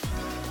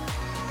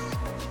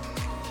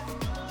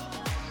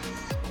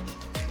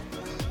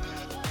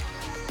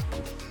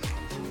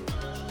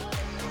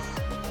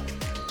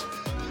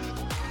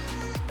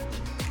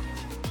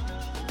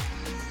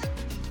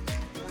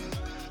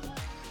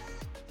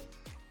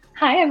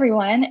Hi,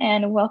 everyone,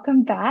 and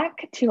welcome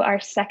back to our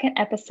second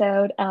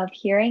episode of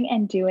Hearing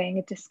and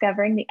Doing,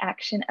 Discovering the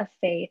Action of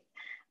Faith.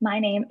 My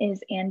name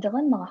is Anne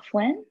Dillon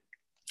and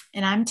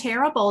And I'm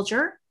Tara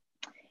Bulger.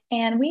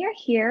 and we are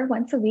here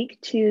once a week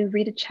to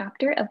read a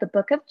chapter of the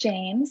book of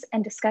James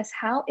and discuss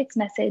how its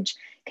message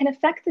can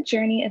affect the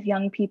journey of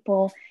young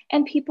people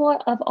and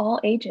people of all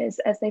ages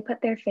as they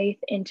put their faith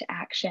into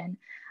action.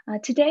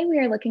 Today, we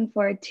are looking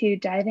forward to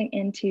diving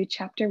into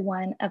chapter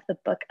 1 of the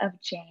book of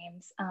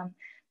James.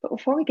 But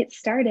before we get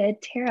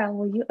started, Tara,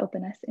 will you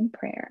open us in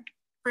prayer?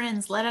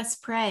 Friends, let us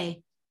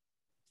pray.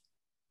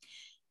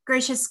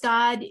 Gracious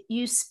God,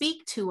 you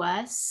speak to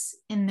us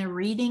in the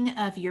reading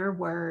of your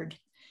word.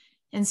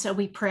 And so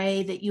we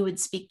pray that you would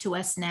speak to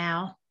us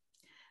now.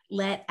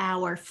 Let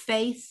our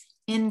faith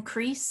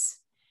increase,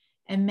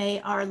 and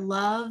may our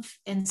love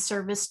and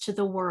service to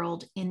the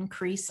world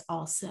increase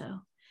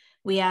also.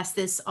 We ask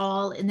this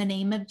all in the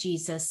name of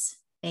Jesus.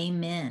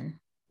 Amen.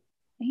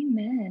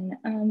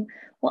 Amen.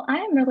 Well, I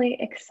am really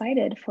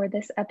excited for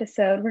this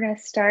episode. We're going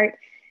to start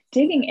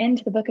digging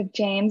into the book of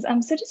James.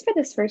 So just for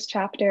this first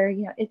chapter,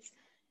 it's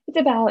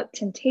about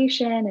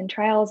temptation and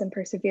trials and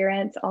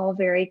perseverance, all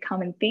very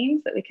common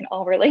themes that we can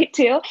all relate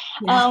to.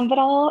 Yeah. But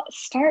I'll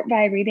start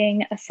by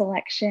reading a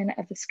selection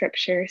of the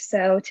scripture.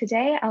 So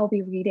today I'll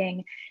be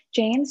reading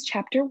James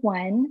chapter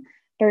 1,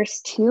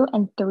 verse 2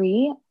 and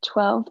 3,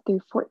 12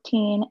 through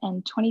 14,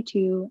 and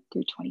 22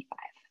 through 25.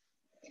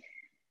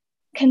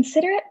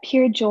 Consider it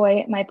pure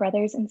joy, my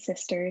brothers and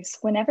sisters,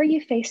 whenever you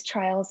face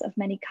trials of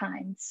many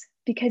kinds,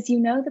 because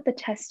you know that the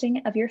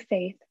testing of your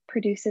faith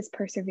produces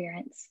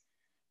perseverance.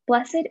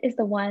 Blessed is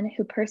the one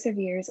who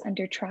perseveres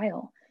under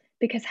trial,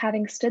 because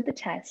having stood the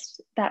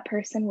test, that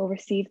person will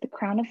receive the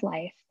crown of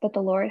life that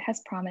the Lord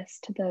has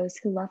promised to those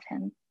who love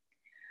him.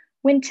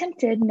 When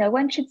tempted, no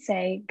one should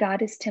say,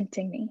 God is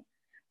tempting me,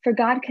 for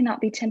God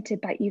cannot be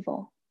tempted by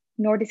evil,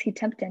 nor does he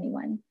tempt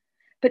anyone.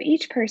 But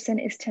each person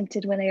is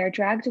tempted when they are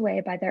dragged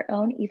away by their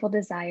own evil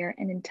desire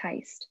and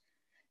enticed.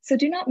 So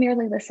do not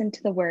merely listen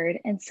to the word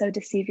and so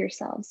deceive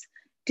yourselves.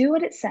 Do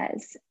what it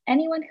says.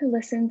 Anyone who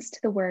listens to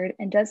the word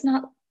and does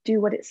not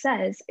do what it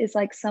says is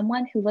like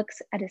someone who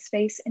looks at his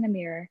face in a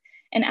mirror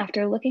and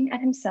after looking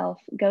at himself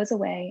goes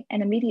away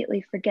and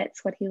immediately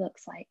forgets what he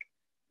looks like.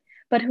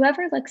 But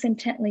whoever looks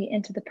intently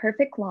into the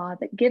perfect law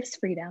that gives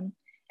freedom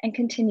and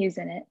continues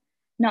in it,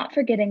 not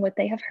forgetting what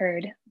they have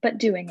heard, but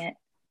doing it,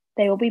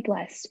 they will be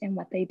blessed in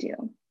what they do.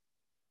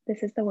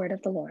 This is the word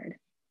of the Lord.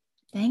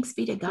 Thanks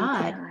be to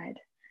God.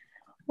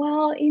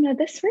 Well,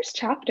 this first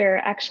chapter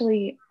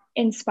actually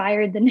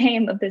inspired the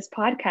name of this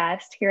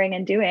podcast, Hearing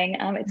and Doing.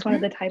 It's one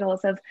of the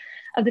titles of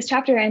this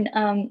chapter. And,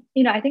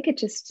 I think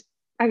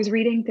I was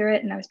reading through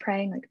it and I was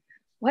praying, like,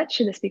 what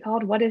should this be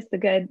called? What's a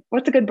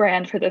good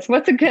brand for this?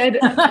 What's a good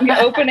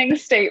opening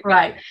statement?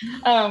 Right.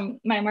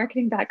 My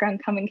marketing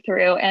background coming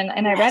through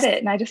and I read it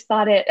and I just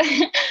thought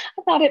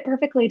I thought it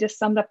perfectly just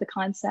summed up the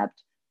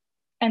concept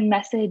and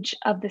message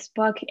of this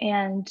book.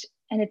 And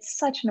it's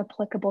such an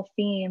applicable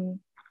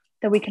theme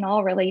that we can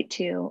all relate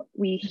to.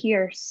 We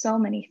hear so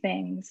many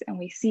things and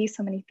we see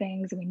so many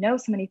things and we know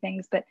so many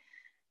things, but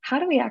how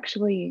do we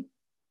actually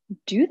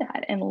do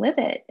that and live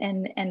it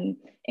and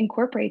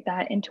incorporate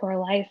that into our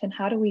life? And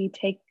how do we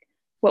take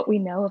what we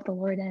know of the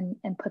Lord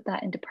and put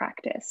that into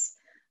practice?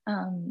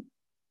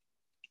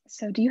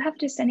 So do you have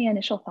just any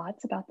initial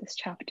thoughts about this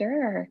chapter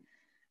or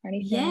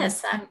anything?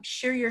 Yes, I'm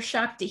sure you're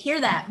shocked to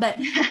hear that. But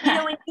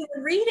when you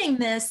were reading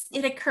this,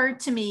 it occurred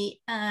to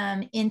me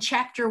in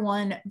chapter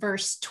 1,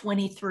 verse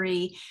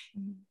 23,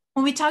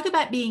 when we talk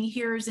about being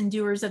hearers and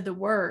doers of the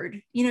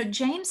word,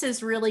 James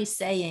is really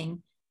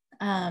saying,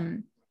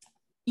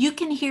 you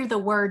can hear the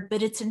word,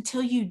 but it's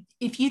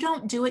if you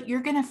don't do it,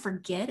 you're going to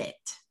forget it.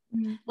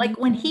 Mm-hmm. Like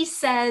when he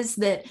says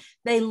that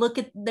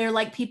they're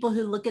like people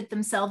who look at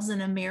themselves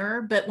in a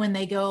mirror, but when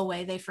they go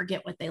away, they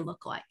forget what they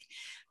look like.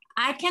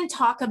 I can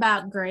talk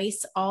about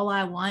grace all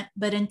I want,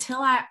 but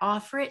until I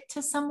offer it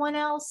to someone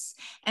else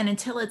and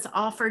until it's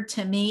offered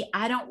to me,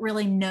 I don't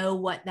really know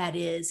what that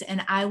is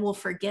and I will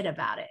forget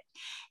about it.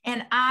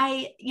 And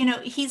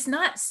he's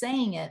not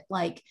saying it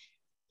like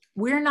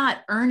we're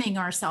not earning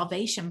our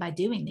salvation by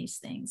doing these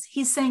things.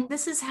 He's saying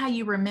this is how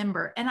you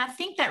remember. And I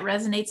think that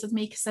resonates with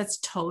me because that's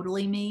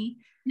totally me.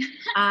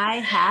 I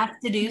have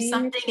to do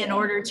something in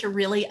order to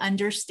really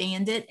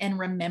understand it and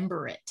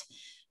remember it.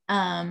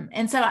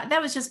 And so that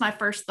was just my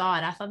first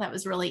thought. I thought that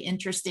was really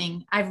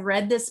interesting. I've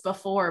read this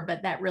before,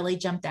 but that really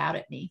jumped out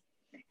at me.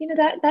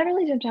 That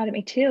really jumped out at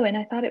me too. And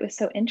I thought it was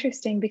so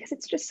interesting because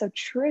it's just so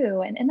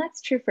true. And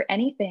that's true for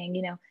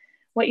anything,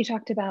 what you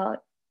talked about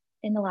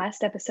in the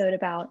last episode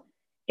about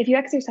if you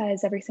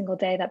exercise every single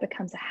day, that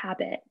becomes a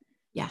habit.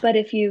 Yeah. But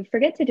if you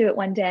forget to do it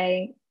one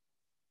day,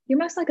 you're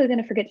most likely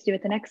going to forget to do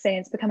it the next day and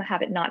it's become a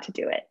habit not to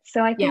do it.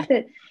 So I think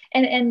that,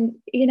 and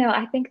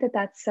I think that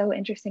that's so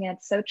interesting. And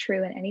it's so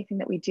true in anything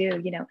that we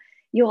do.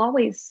 You'll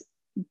always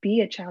be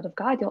a child of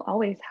God. You'll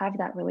always have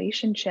that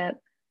relationship.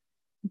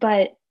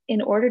 But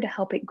in order to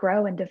help it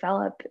grow and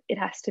develop, it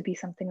has to be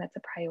something that's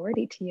a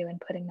priority to you and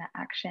putting that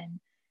action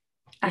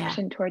Yeah.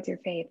 action towards your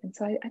faith. And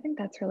so I think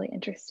that's really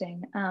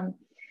interesting.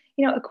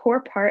 A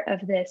core part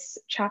of this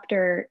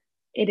chapter,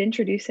 it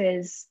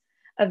introduces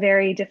a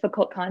very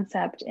difficult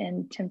concept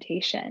in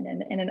temptation,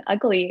 and an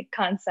ugly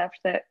concept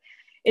that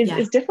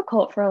is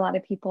difficult for a lot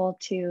of people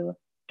to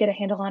get a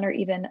handle on or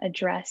even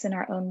address in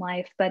our own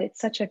life. But it's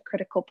such a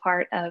critical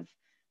part of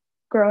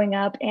growing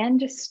up and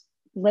just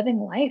living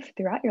life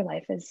throughout your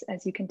life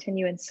as you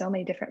continue in so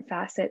many different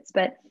facets.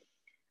 But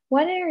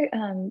what are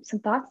some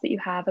thoughts that you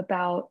have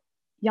about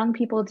young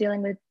people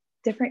dealing with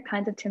different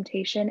kinds of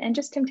temptation and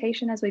just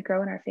temptation as we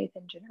grow in our faith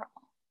in general?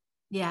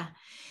 Yeah.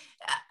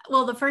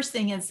 Well, the first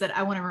thing is that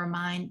I want to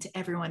remind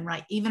everyone,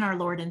 right? Even our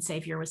Lord and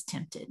Savior was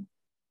tempted,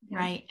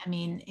 right? I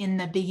mean, in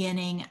the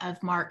beginning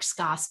of Mark's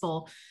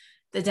gospel,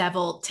 the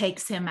devil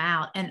takes him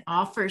out and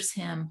offers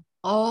him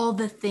all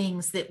the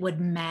things that would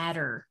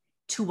matter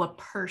to a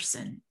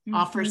person,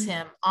 offers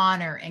him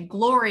honor and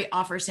glory,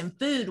 offers him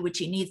food, which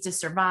he needs to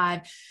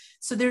survive.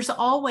 So there's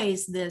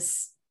always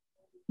this,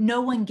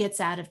 no one gets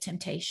out of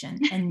temptation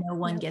and no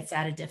one gets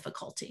out of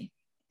difficulty,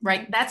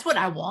 right? That's what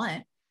I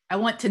want. I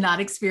want to not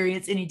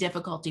experience any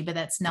difficulty, but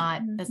that's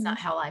not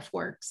how life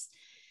works.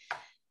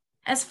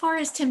 As far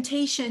as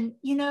temptation,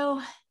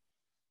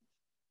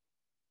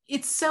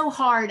 it's so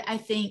hard. I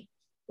think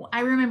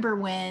I remember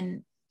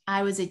when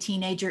I was a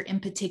teenager in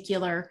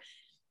particular,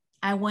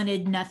 I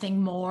wanted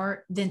nothing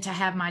more than to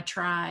have my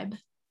tribe,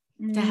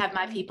 to have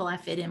my people I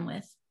fit in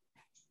with.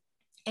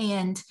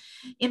 And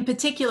in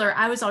particular,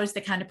 I was always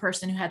the kind of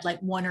person who had like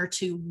one or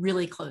two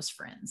really close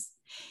friends.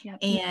 Yep,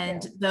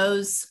 and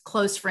those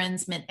close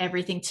friends meant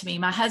everything to me.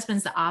 My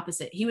husband's the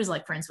opposite. He was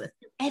like friends with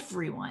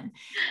everyone,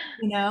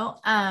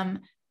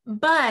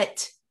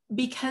 but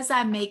because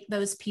I make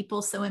those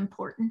people so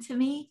important to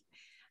me,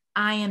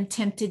 I am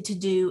tempted to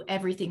do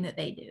everything that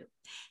they do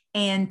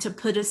and to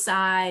put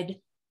aside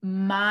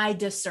my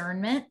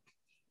discernment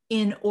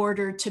in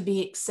order to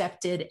be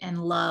accepted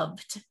and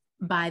loved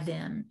by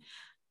them.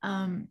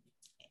 And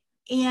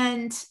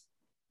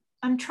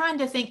I'm trying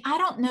to think, I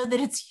don't know that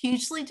it's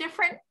hugely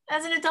different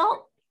as an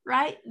adult,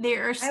 right?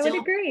 There are still, I would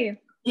agree.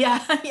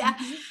 Yeah.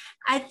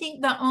 I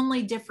think the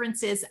only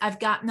difference is I've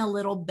gotten a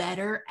little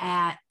better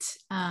at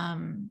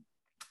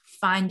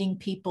finding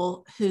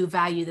people who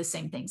value the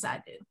same things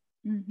I do.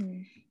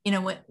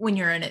 When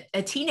you're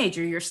a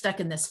teenager, you're stuck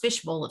in this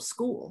fishbowl of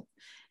school.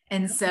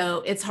 And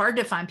so it's hard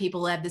to find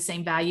people who have the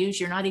same values.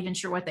 You're not even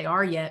sure what they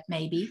are yet,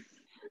 maybe.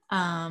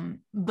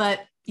 But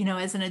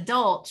as an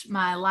adult,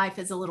 my life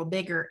is a little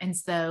bigger. And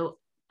so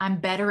I'm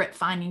better at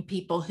finding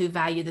people who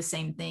value the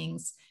same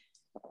things.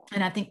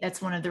 And I think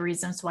that's one of the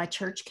reasons why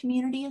church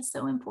community is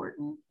so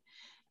important,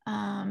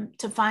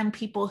 to find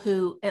people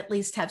who at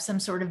least have some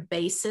sort of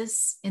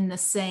basis in the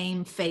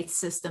same faith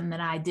system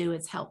that I do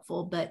is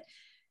helpful. But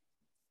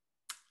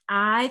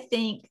I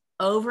think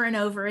over and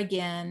over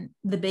again,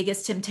 the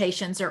biggest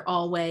temptations are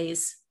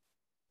always,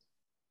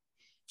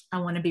 I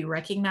want to be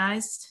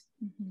recognized.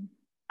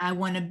 I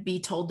want to be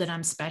told that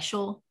I'm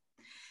special.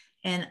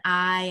 And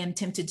I am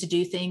tempted to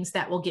do things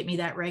that will get me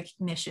that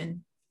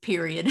recognition,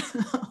 period.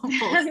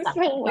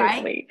 Absolutely.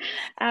 Right?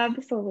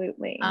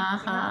 Absolutely.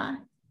 Yeah.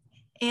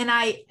 And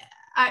I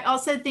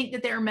also think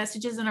that there are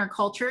messages in our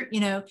culture,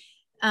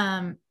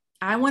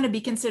 I want to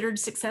be considered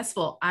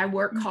successful. I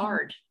work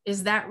hard.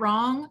 Is that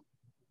wrong?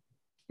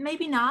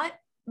 Maybe not.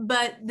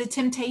 But the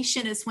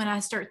temptation is when I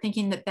start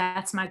thinking that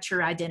that's my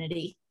true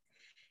identity.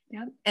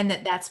 Yep. And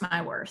that's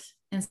my worth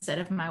instead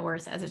of my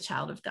worth as a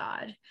child of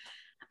God.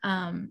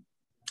 I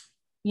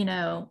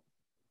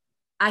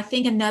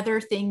think another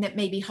thing that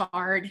may be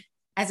hard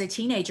as a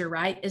teenager,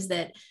 right, is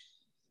that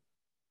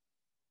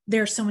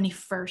there are so many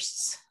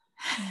firsts.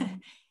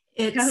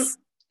 It's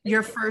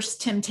your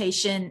first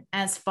temptation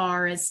as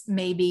far as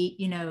maybe,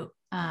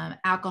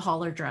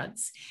 alcohol or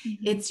drugs.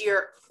 It's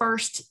your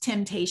first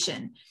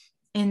temptation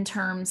in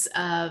terms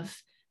of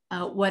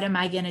what am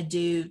I going to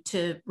do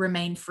to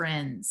remain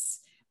friends?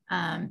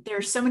 There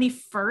are so many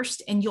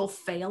first, and you'll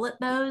fail at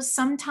those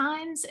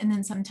sometimes, and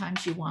then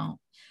sometimes you won't.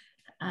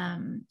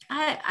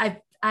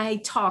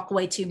 I talk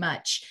way too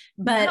much,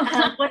 but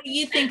what do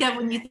you think of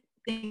when you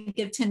think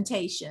of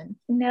temptation?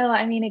 No,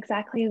 I mean,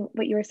 exactly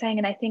what you were saying.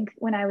 And I think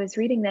when I was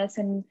reading this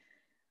and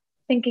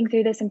thinking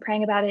through this and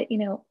praying about it,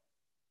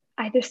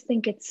 I just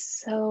think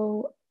it's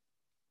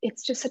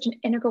just such an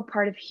integral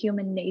part of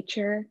human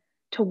nature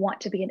to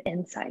want to be an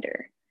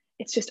insider.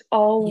 It's just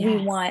all we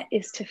want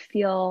is to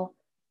feel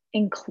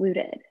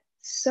included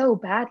so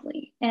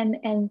badly.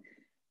 And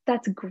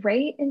that's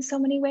great in so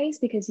many ways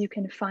because you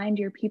can find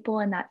your people,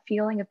 and that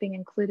feeling of being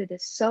included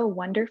is so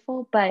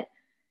wonderful, but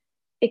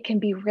it can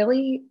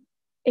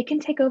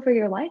take over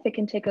your life. It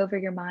can take over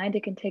your mind.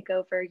 It can take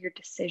over your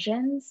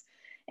decisions.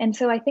 And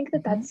so I think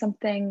that that's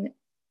something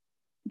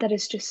that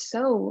is just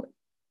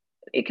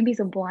it can be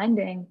so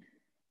blinding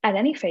at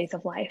any phase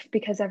of life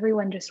because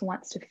everyone just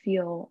wants to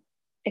feel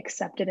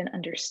accepted and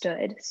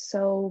understood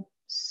so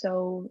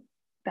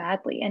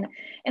badly. And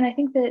I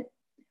think that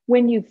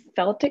when you've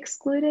felt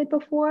excluded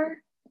before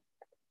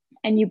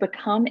and you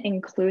become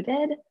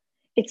included,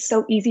 it's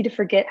so easy to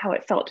forget how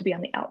it felt to be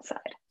on the outside.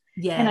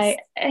 And Yes.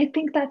 I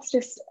think that's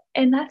just,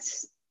 and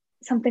that's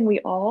something we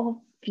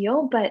all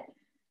feel, but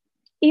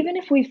even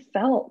if we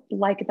felt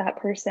like that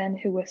person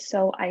who was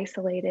so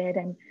isolated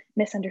and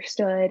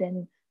misunderstood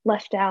and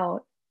left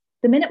out,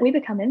 the minute we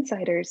become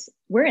insiders,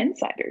 we're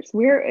insiders.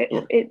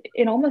 Yeah.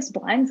 It almost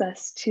blinds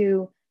us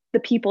to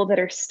the people that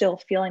are still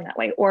feeling that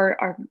way or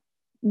are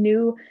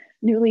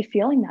newly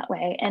feeling that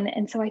way.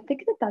 And so I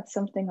think that that's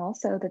something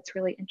also that's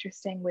really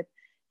interesting with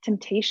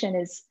temptation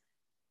is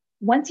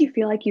once you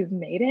feel like you've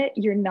made it,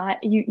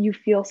 you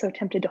feel so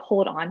tempted to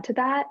hold on to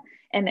that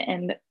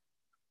and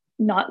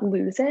not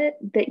lose it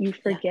that you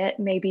Yeah. forget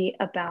maybe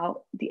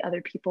about the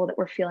other people that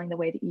were feeling the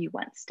way that you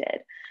once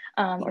did,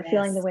 or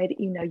feeling the Yes. way that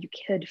you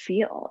could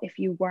feel if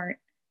you weren't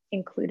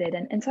included.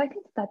 And so I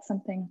think that's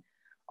something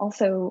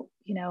also,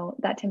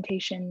 that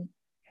temptation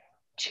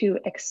to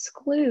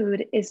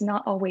exclude is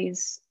not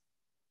always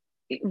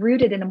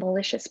rooted in a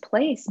malicious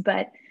place,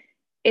 but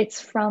it's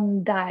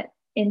from that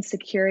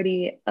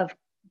insecurity of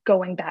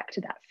going back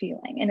to that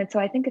feeling. So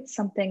I think it's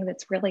something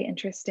that's really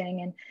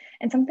interesting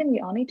and something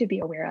we all need to be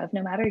aware of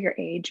no matter your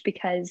age,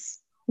 because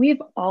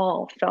we've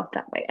all felt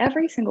that way,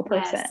 every single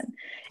person,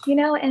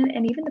 Yes.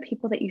 and even the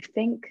people that you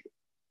think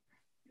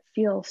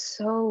feel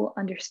so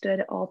understood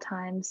at all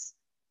times,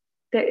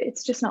 that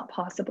it's just not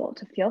possible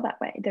to feel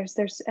that way.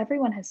 There's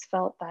everyone has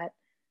felt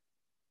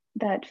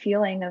that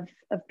feeling of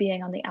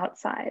being on the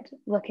outside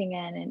looking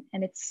in,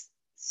 and it's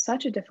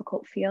such a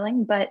difficult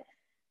feeling, but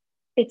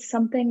it's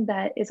something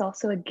that is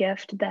also a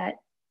gift that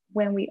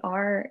when we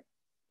are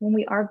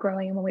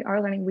growing and when we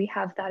are learning, we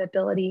have that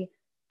ability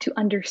to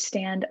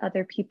understand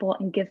other people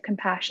and give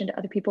compassion to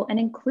other people and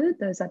include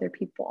those other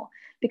people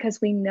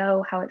because we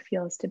know how it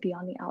feels to be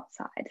on the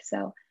outside.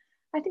 So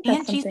I think that's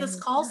And Jesus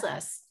something. calls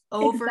us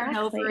over and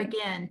over Exactly.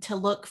 again to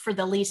look for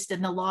the least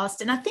and the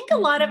lost. And I think a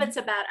lot of Mm-hmm. it's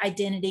about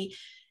identity.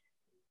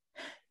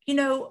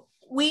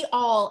 We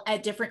all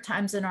at different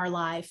times in our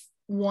life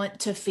want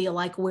to feel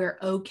like we're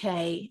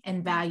okay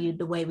and valued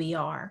the way we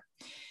are.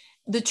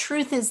 The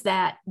truth is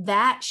that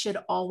that should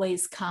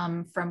always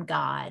come from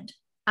God.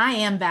 I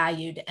am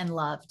valued and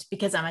loved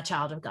because I'm a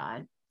child of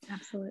God.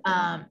 Absolutely.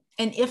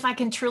 And if I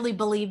can truly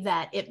believe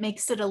that, it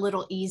makes it a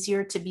little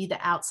easier to be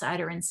the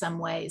outsider in some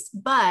ways.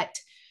 But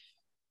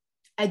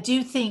I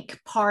do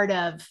think part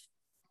of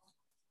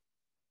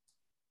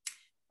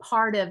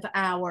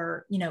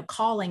our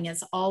calling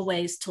is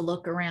always to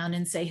look around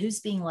and say who's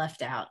being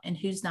left out and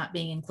who's not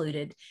being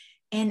included,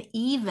 and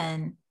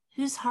even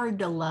who's hard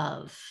to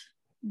love.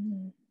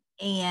 Mm-hmm.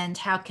 And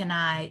how can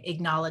I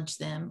acknowledge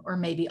them or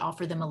maybe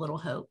offer them a little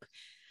hope?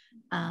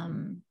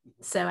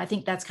 So I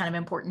think that's kind of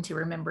important to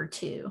remember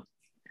too.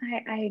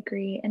 I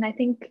agree. And I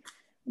think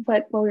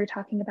what we were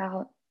talking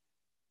about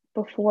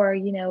before,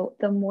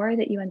 the more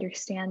that you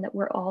understand that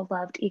we're all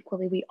loved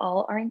equally, we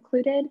all are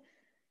included,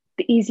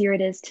 the easier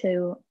it is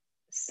to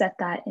set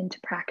that into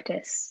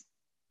practice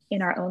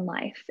in our own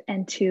life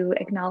and to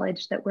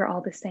acknowledge that we're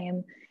all the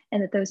same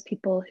and that those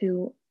people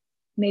who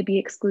may be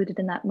excluded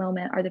in that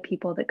moment are the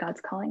people that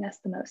God's calling us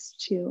the most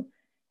to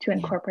Yeah.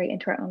 incorporate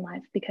into our own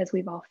life because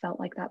we've all felt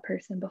like that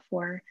person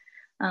before.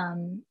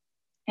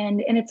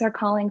 And it's our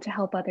calling to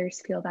help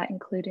others feel that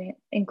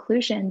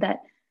inclusion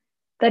that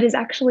is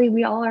actually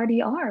we all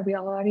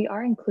already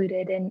are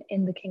included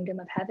in the kingdom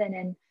of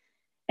heaven.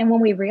 And when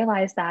we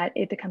realize that,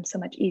 it becomes so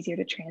much easier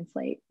to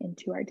translate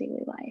into our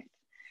daily life.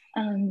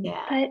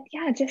 Yeah. But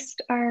yeah,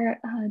 just our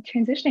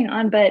transitioning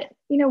on. But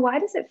why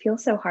does it feel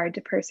so hard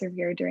to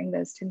persevere during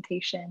those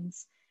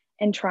temptations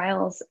and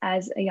trials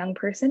as a young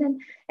person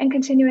and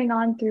continuing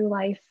on through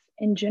life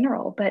in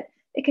general? But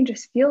it can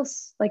just feel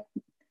like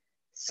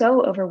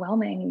so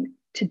overwhelming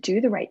to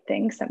do the right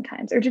thing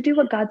sometimes, or to do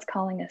what God's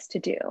calling us to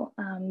do,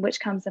 which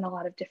comes in a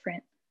lot of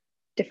different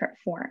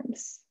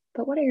forms.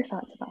 But what are your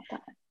thoughts about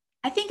that?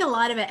 I think a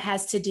lot of it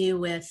has to do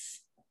with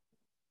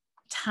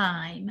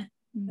time.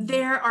 Mm-hmm.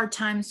 There are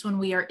times when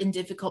we are in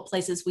difficult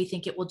places, we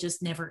think it will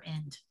just never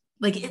end.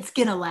 Like it's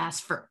going to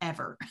last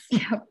forever.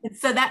 Yep.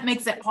 So that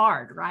makes it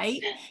hard,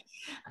 right?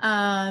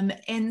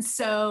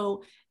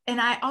 And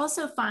I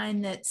also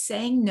find that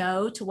saying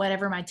no to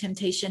whatever my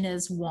temptation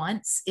is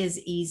once is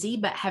easy,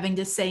 but having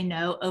to say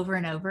no over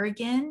and over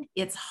again,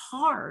 it's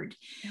hard.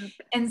 Yep.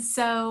 And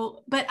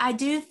so, but I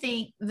do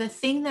think the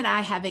thing that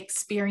I have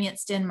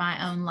experienced in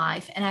my own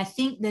life, and I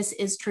think this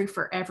is true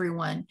for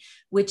everyone,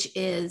 which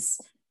is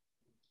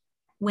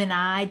when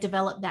I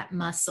develop that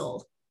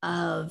muscle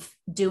of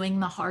doing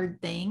the hard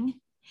thing,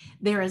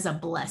 there is a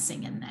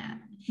blessing in that.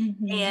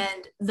 Mm-hmm.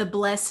 And the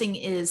blessing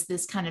is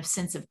this kind of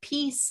sense of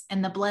peace.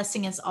 And the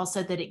blessing is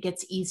also that it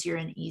gets easier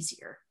and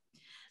easier.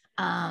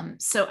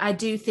 So I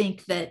do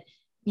think that,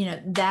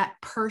 that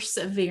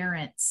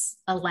perseverance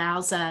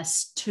allows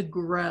us to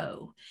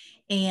grow.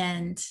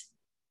 And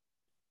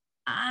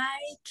I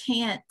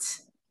can't,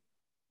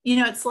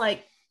 it's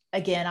like,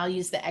 again, I'll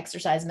use the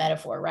exercise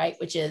metaphor, right?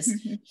 Which is,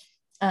 Mm-hmm.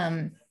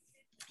 um,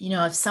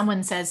 if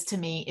someone says to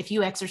me, if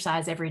you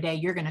exercise every day,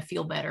 you're going to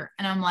feel better.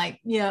 And I'm like,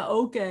 yeah,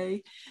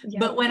 okay. Yep.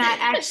 But when I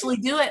actually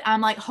do it,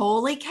 I'm like,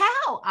 holy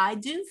cow, I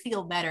do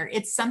feel better.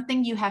 It's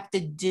something you have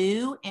to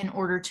do in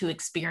order to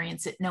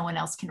experience it. No one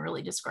else can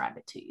really describe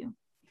it to you.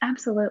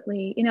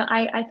 Absolutely.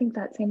 I think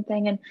that same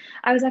thing. And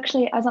I was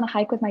on a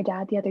hike with my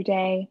dad the other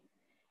day,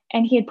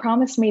 and he had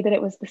promised me that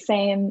it was the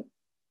same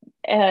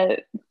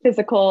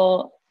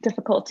physical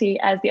difficulty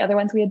as the other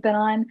ones we had been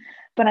on.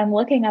 But I'm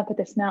looking up at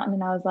this mountain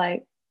and I was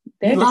like,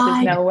 there just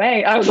is no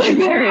way. I was like,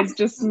 there is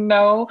just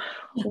no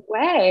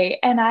way.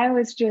 And I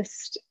was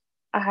just,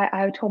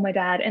 I told my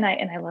dad, and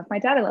I love my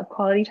dad. I love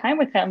quality time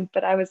with him,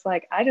 but I was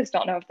like, I just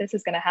don't know if this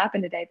is going to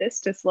happen today.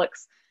 This just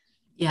looks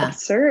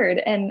absurd.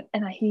 And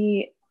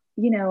he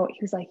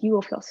was like, you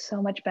will feel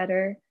so much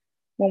better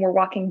when we're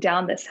walking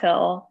down this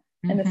hill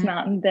and this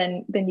mountain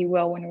than you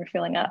will when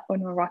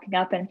we're walking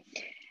up.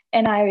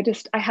 And I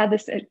had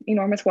this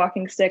enormous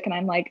walking stick, and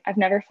I'm like, I've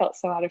never felt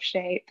so out of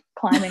shape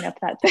climbing up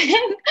that thing.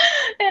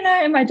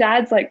 and my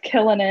dad's like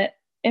killing it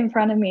in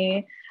front of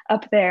me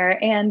up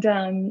there.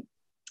 And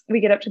we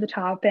get up to the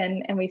top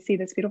and we see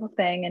this beautiful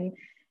thing,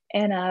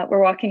 and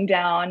we're walking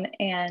down,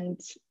 and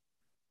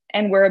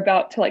we're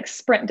about to like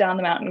sprint down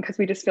the mountain because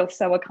we just feel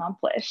so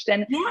accomplished.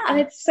 And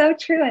it's so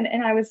true. And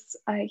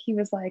he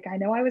was like, I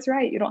know I was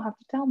right. You don't have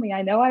to tell me.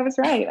 I know I was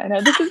right. I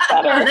know this is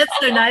better. Oh, that's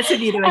so nice of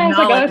you to acknowledge. I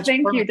was like, oh,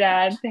 thank you,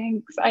 Dad.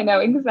 Thanks. I know,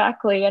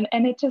 exactly. And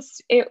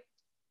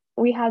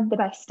we had the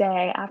best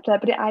day after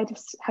that, but I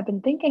just have been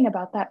thinking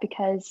about that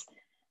because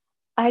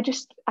I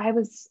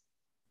was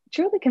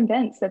truly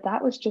convinced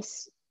that was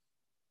just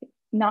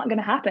not going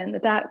to happen,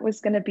 that was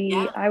going to be,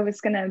 I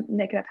was going to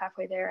make it up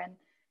halfway there, and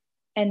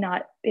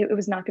it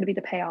was not going to be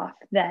the payoff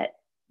that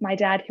my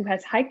dad, who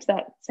has hiked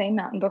that same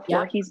mountain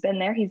before, he's been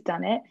there, he's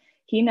done it,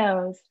 he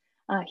knows,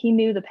 he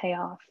knew the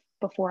payoff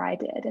before I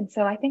did. And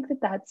so I think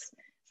that's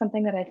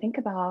something that I've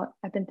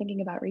been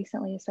thinking about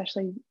recently,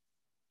 especially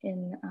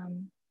in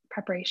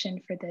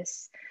preparation for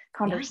this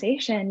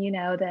conversation,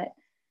 that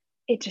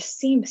it just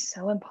seems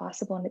so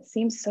impossible, and it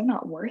seems so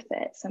not worth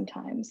it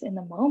sometimes in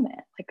the moment.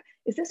 Like,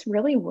 is this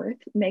really worth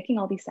making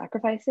all these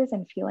sacrifices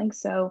and feeling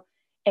so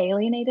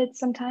alienated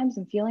sometimes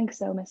and feeling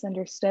so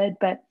misunderstood?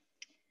 But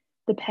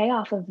the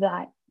payoff of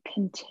that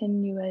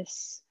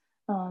continuous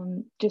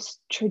just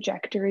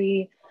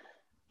trajectory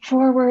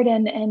forward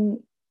and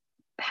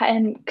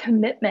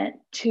commitment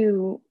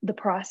to the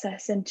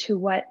process and to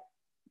what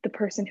the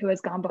person who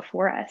has gone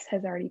before us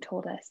has already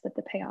told us that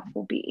the payoff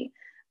will be,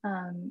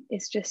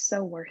 is just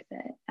so worth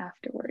it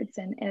afterwards.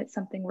 And it's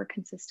something we're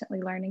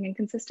consistently learning and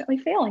consistently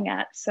failing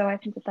at. So I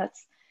think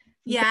that's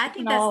I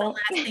think that's the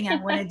last thing I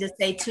wanted to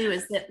say too,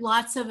 is that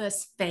lots of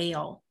us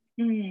fail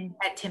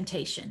at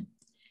temptation.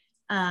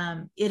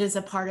 It is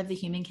a part of the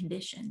human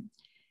condition.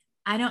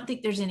 I don't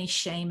think there's any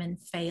shame in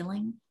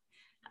failing.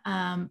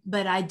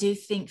 But I do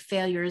think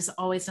failure is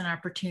always an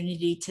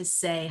opportunity to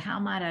say, how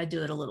might I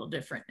do it a little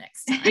different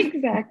next time?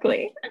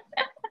 Exactly.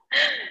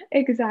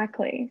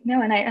 Exactly.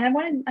 No,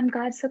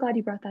 I'm so glad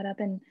you brought that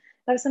up. And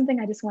that was something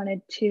I just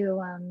wanted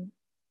to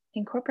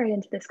incorporate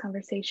into this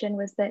conversation,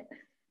 was that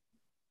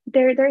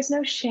there's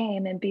no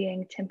shame in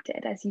being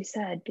tempted, as you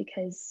said,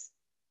 because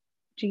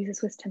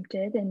Jesus was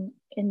tempted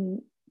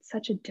in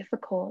such a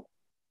difficult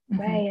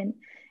way.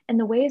 And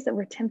the ways that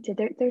we're tempted,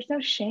 there's no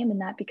shame in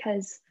that,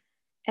 because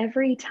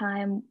every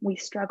time we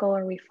struggle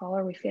or we fall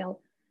or we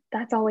fail,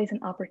 that's always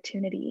an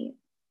opportunity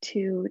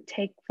to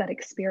take that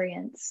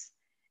experience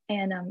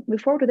and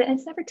move forward with it. And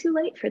it's never too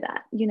late for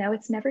that.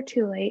 It's never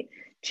too late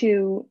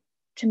to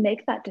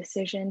make that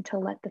decision, to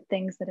let the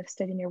things that have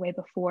stood in your way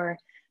before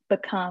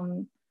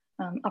become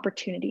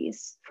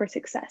opportunities for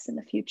success in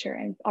the future,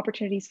 and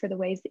opportunities for the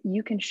ways that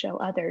you can show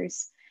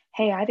others,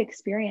 hey, I've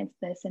experienced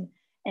this,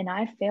 and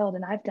I've failed,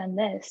 and I've done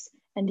this,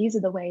 and these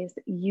are the ways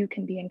that you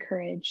can be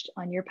encouraged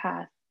on your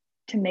path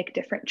to make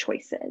different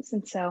choices.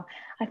 And so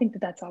I think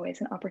that that's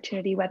always an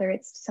opportunity, whether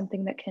it's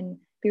something that can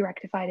be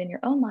rectified in your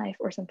own life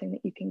or something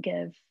that you can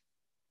give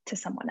to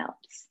someone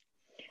else.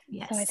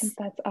 Yes. So I think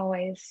that's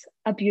always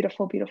a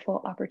beautiful, beautiful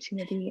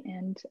opportunity.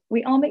 And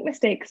we all make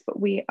mistakes, but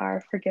we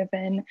are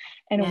forgiven,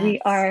 and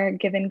we are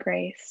given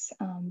grace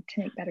to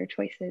make better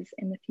choices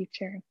in the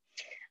future.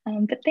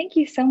 But thank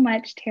you so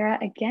much, Tara,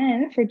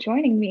 again for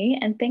joining me.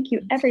 And thank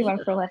you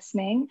everyone for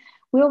listening.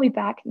 We'll be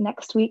back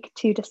next week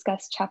to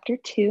discuss chapter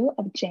 2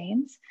 of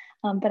James.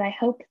 But I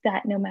hope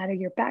that no matter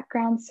your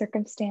background,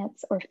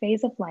 circumstance, or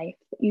phase of life,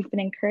 that you've been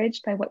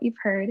encouraged by what you've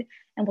heard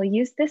and will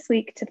use this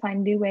week to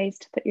find new ways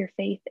to put your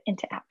faith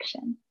into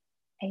action.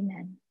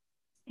 Amen.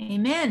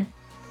 Amen.